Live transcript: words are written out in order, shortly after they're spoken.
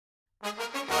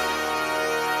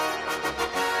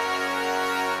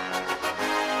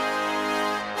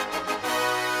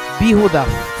Be who the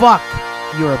fuck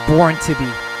you were born to be.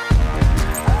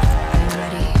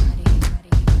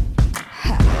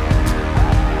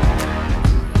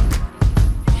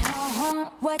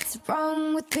 What's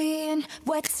wrong with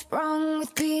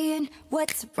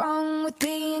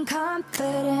being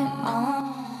confident?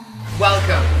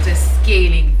 Welcome to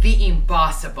Scaling the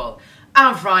Impossible.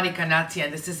 I'm Veronica Natia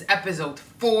and this is episode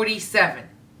 47.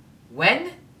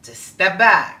 When to step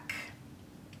back.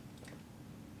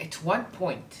 At one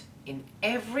point in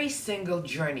every single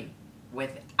journey,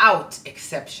 without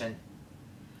exception,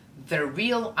 the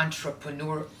real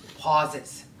entrepreneur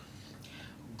pauses,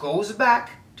 goes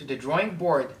back to the drawing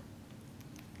board,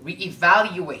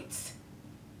 reevaluates,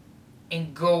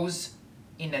 and goes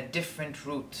in a different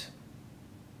route.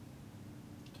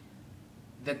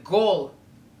 The goal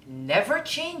never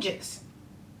changes,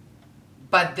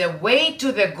 but the way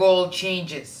to the goal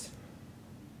changes.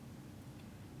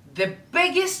 The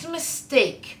biggest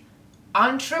mistake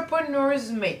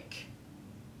entrepreneurs make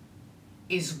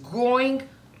is going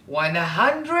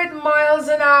 100 miles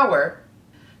an hour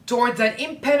towards an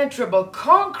impenetrable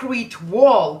concrete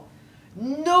wall,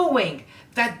 knowing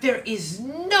that there is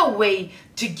no way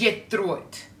to get through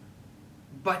it,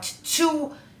 but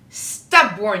too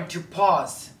stubborn to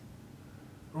pause,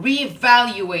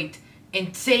 reevaluate,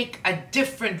 and take a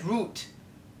different route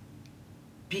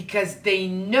because they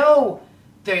know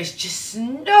there's just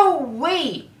no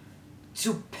way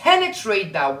to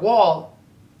penetrate that wall,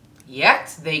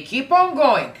 yet they keep on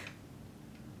going.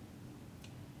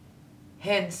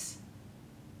 Hence,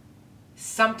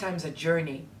 sometimes a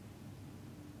journey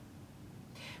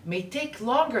may take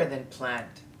longer than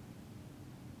planned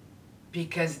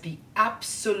because the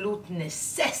absolute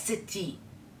necessity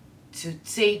to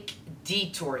take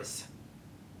detours.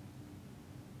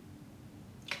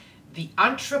 The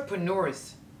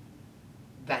entrepreneurs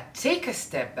that take a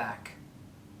step back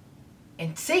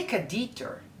and take a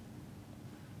detour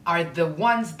are the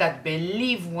ones that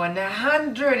believe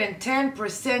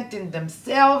 110% in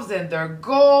themselves and their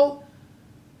goal,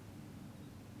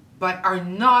 but are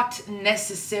not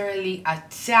necessarily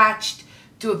attached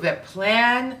to the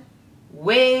plan,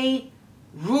 way,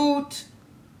 route,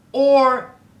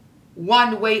 or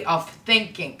one way of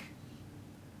thinking.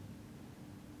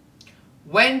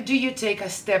 When do you take a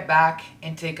step back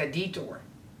and take a detour?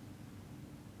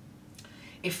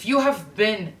 If you have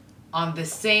been on the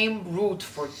same route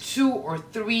for 2 or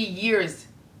 3 years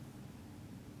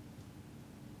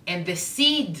and the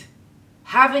seed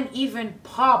haven't even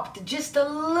popped just a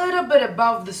little bit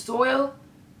above the soil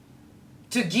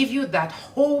to give you that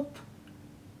hope,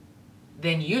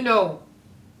 then you know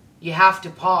you have to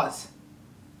pause.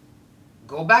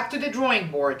 Go back to the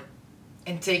drawing board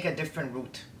and take a different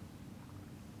route.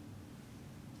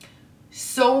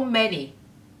 So many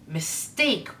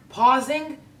mistake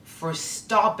pausing for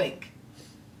stopping.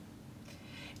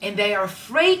 And they are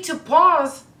afraid to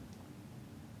pause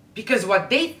because what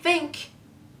they think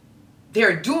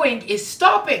they're doing is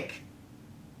stopping.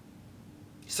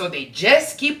 So they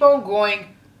just keep on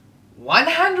going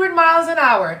 100 miles an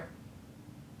hour.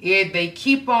 Yet they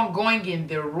keep on going in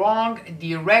the wrong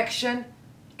direction.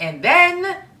 And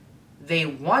then they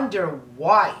wonder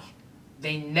why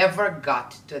they never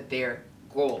got to their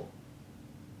goal.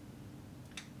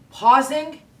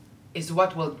 Pausing is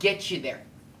what will get you there.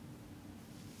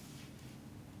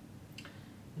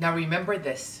 Now remember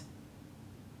this.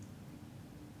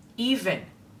 Even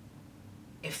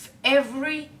if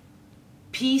every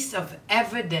piece of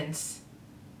evidence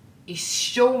is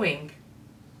showing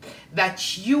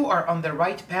that you are on the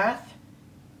right path,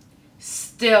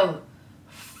 still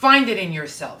find it in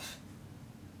yourself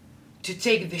to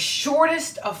take the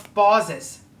shortest of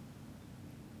pauses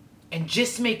and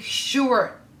just make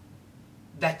sure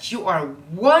that you are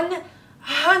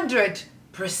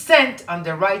 100% on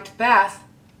the right path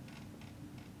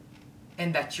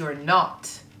and that you're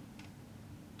not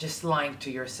just lying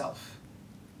to yourself.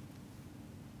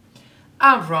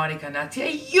 I'm Veronica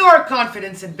Natia, your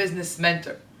confidence and business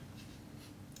mentor.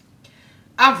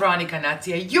 I'm Veronica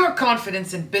Natia, your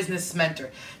confidence and business mentor.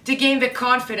 To gain the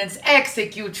confidence,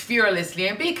 execute fearlessly,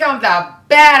 and become the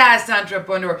badass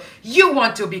entrepreneur you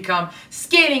want to become,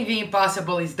 Scaling the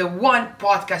Impossible is the one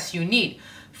podcast you need.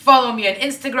 Follow me on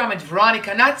Instagram at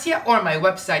Veronica Natia or my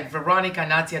website,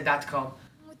 veronicanatia.com.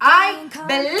 I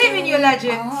believe in you,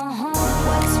 legend.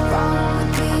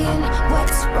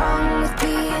 What's wrong with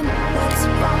being